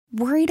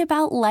Worried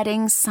about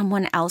letting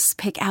someone else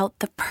pick out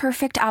the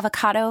perfect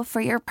avocado for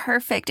your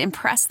perfect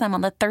impress them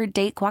on the third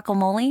date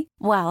guacamole?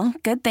 Well,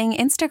 good thing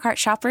Instacart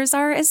shoppers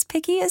are as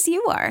picky as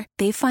you are.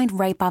 They find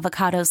ripe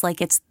avocados like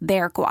it's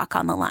their guac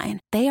on the line.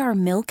 They are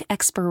milk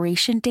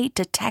expiration date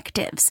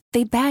detectives.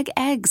 They bag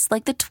eggs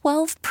like the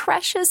 12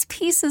 precious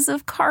pieces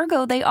of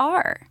cargo they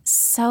are.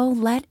 So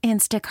let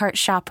Instacart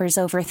shoppers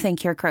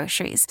overthink your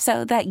groceries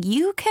so that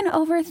you can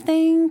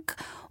overthink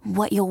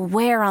what you'll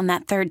wear on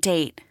that third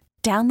date.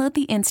 Download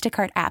the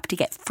Instacart app to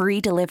get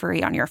free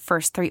delivery on your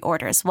first 3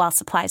 orders while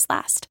supplies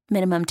last.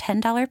 Minimum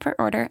 $10 per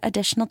order.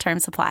 Additional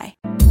terms apply.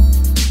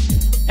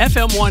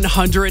 FM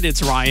 100,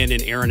 it's Ryan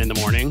and Aaron in the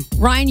morning.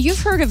 Ryan,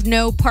 you've heard of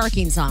no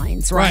parking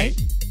signs, right?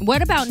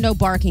 What about no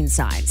barking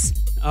signs?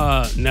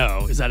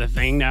 No. Is that a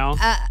thing now?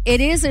 It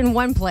is in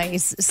one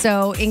place.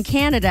 So in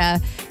Canada,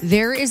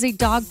 there is a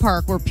dog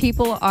park where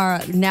people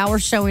are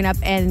showing up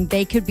and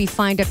they could be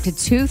fined up to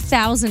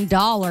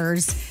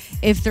 $2,000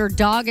 if their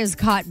dog is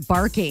caught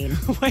barking.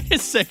 Wait a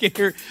second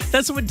here.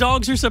 That's what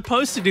dogs are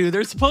supposed to do.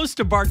 They're supposed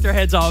to bark their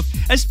heads off,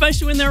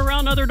 especially when they're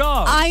around other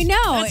dogs. I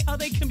know. That's how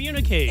they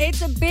communicate.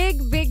 It's a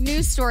big, big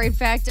news story. In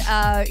fact,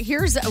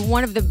 here's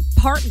one of the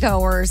park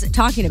goers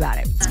talking about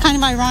it. It's kind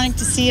of ironic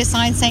to see a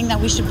sign saying that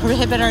we should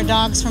prohibit our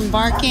dogs from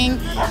barking.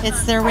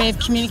 It's their way of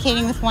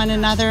communicating with one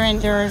another,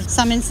 and there are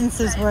some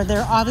instances where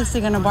they're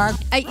obviously going to bark.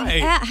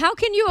 How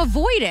can you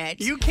avoid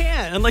it? You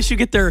can't, unless you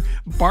get their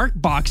bark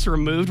box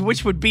removed,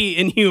 which would be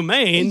inhumane.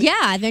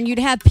 Yeah, then you'd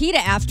have PETA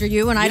after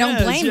you, and I don't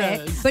blame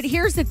it. But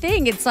here's the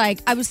thing. It's like,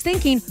 I was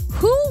thinking,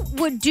 who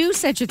would do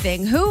such a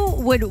thing? Who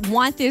would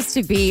want this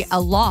to be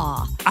a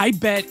law? I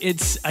bet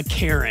it's a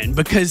Karen,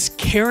 because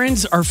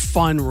Karens are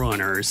fun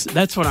runners.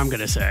 That's what I'm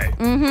going to say.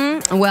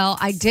 Mm-hmm. Well,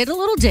 I did a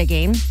little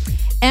digging,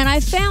 and I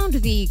found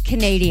the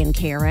Canadian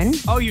Karen.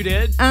 Oh, you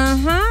did?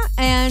 Uh-huh.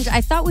 And I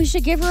thought we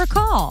should give her a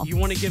call. You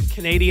want to give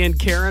Canadian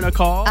Karen a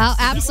call? Oh,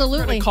 absolutely.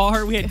 We're going to call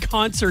her. We had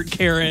Concert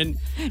Karen.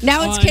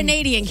 Now it's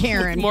Canadian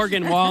Karen.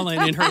 Morgan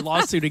Wallen in her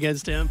lawsuit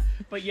against him.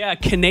 But yeah,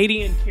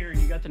 Canadian Karen.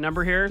 You got the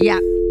number here? Yeah.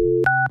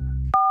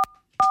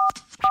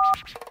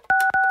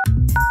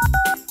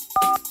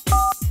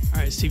 All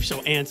right, see if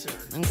she'll answer.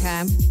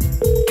 Okay.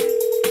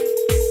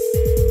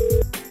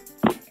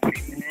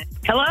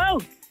 Hello?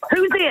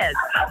 Who's this?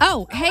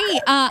 Oh, hey.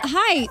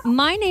 Hi.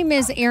 My name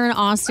is Aaron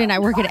Austin. I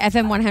work at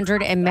FM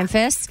 100 in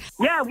Memphis.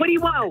 Yeah, what do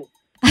you want?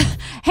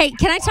 Hey,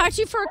 can I talk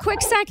to you for a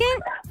quick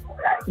second?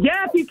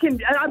 Yeah, if you can.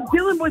 I'm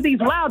dealing with these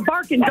loud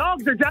barking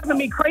dogs. They're driving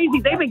me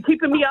crazy. They've been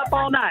keeping me up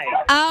all night.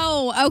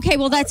 Oh, okay.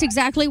 Well, that's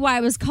exactly why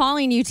I was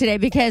calling you today,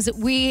 because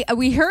we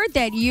heard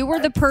that you were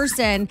the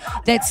person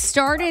that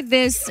started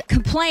this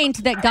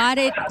complaint that got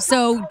it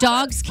so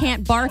dogs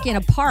can't bark in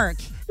a park.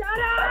 Shut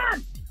up!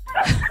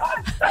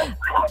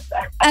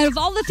 Out of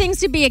all the things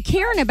to be a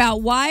Karen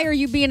about, why are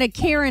you being a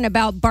Karen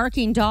about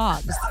barking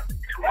dogs?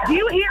 Do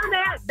you hear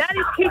that? That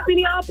is keeping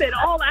me up at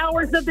all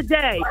hours of the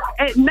day.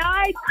 At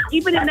night,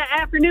 even in the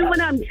afternoon when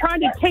I'm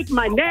trying to take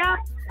my nap,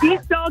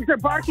 these dogs are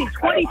barking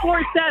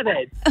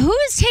 24/7. Who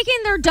is taking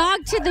their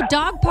dog to the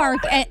dog park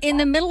in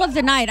the middle of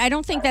the night? I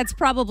don't think that's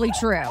probably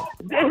true.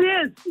 It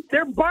is.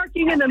 They're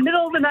barking in the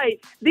middle of the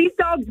night. These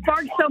dogs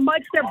bark so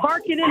much, they're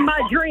barking in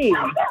my dreams.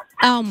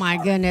 Oh, my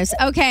goodness.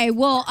 Okay,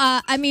 well,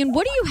 what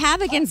do you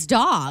have against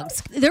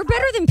dogs? They're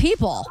better than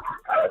people.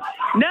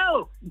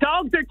 No,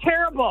 dogs are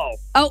terrible.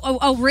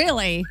 Oh,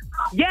 really?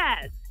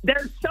 Yes.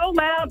 They're so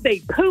loud. They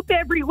poop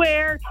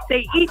everywhere.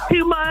 They eat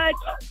too much.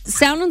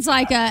 Sounds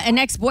like an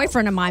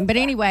ex-boyfriend of mine. But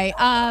anyway,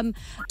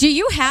 do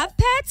you have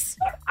pets?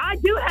 I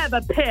do have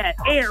a pet,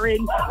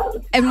 Aaron.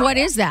 And what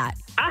is that?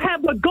 I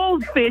have a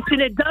goldfish,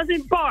 and it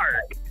doesn't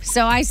bark.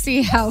 So I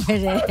see how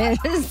it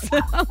is.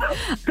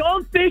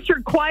 Goldfish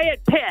are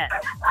quiet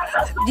pets.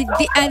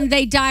 And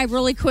they die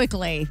really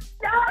quickly.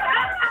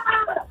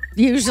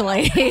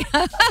 Usually.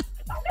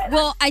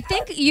 Well, I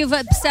think you've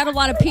upset a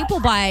lot of people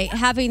by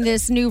having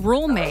this new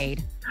rule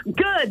made.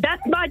 Good.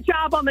 That's my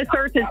job on this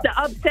earth, is to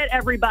upset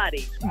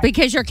everybody.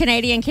 Because you're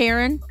Canadian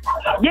Karen?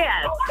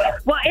 Yes.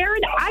 Well,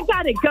 Aaron, I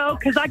got to go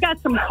because I got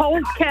some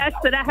cold cash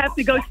that I have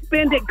to go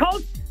spend at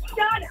Gold.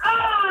 Shut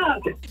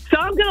up! So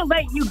I'm going to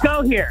let you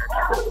go here.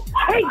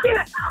 Hey,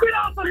 get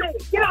off of me.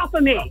 Get off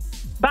of me.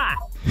 Bye.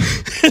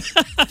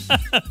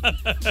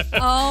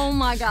 Oh,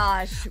 my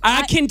gosh.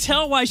 I can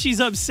tell why she's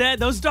upset.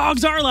 Those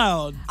dogs are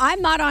loud.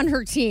 I'm not on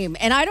her team,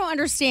 and I don't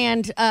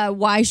understand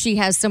why she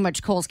has so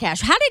much Kohl's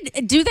cash.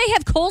 Do they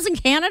have Kohl's in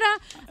Canada?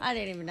 I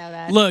didn't even know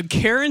that. Look,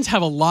 Karens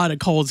have a lot of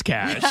Kohl's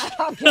cash.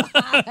 Oh,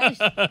 gosh.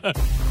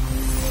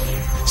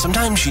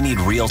 Sometimes you need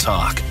real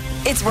talk.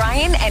 It's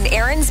Ryan and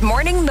Aaron's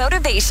morning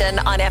motivation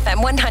on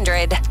FM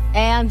 100.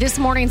 And this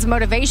morning's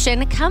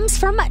motivation comes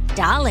from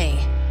Dolly.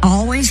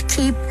 Always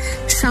keep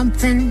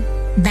something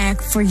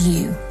back for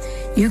you.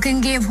 You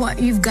can give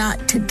what you've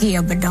got to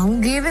give, but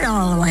don't give it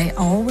all away.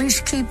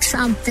 Always keep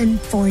something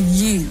for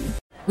you.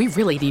 We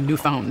really need new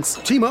phones.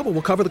 T-Mobile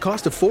will cover the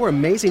cost of 4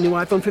 amazing new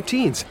iPhone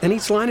 15s, and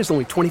each line is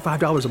only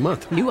 $25 a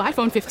month. New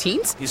iPhone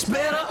 15s? It's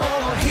better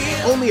over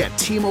here. Only at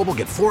T-Mobile,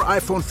 get 4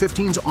 iPhone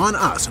 15s on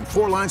us and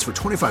 4 lines for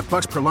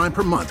 $25 per line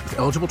per month with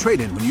eligible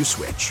trade-in when you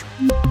switch.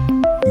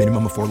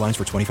 Minimum of 4 lines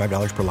for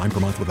 $25 per line per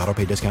month with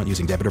autopay discount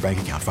using debit or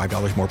bank account.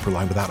 $5 more per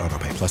line without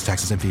autopay, plus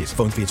taxes and fees.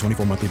 Phone fee at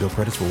 24 monthly bill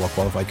credits for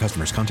well-qualified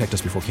customers. Contact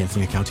us before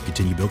canceling account to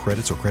continue bill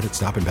credits or credit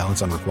stop and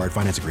balance on required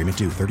finance agreement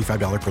due.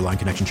 $35 per line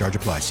connection charge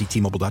applies. See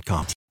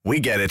T-Mobile.com.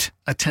 We get it.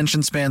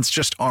 Attention spans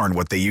just aren't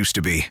what they used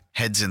to be.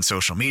 Heads in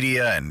social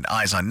media and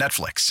eyes on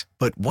Netflix.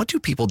 But what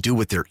do people do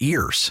with their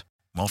ears?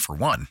 Well, for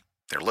one,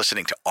 they're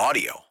listening to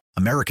audio.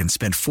 Americans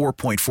spend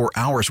 4.4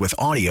 hours with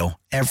audio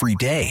every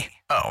day.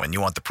 Oh, and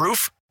you want the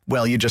proof?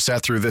 Well, you just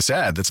sat through this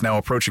ad that's now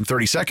approaching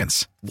 30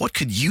 seconds. What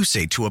could you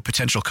say to a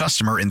potential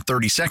customer in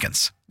 30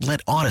 seconds?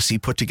 Let Odyssey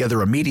put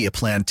together a media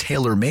plan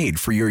tailor-made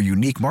for your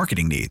unique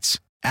marketing needs.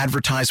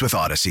 Advertise with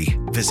Odyssey.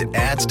 Visit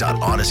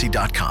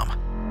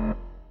ads.odyssey.com.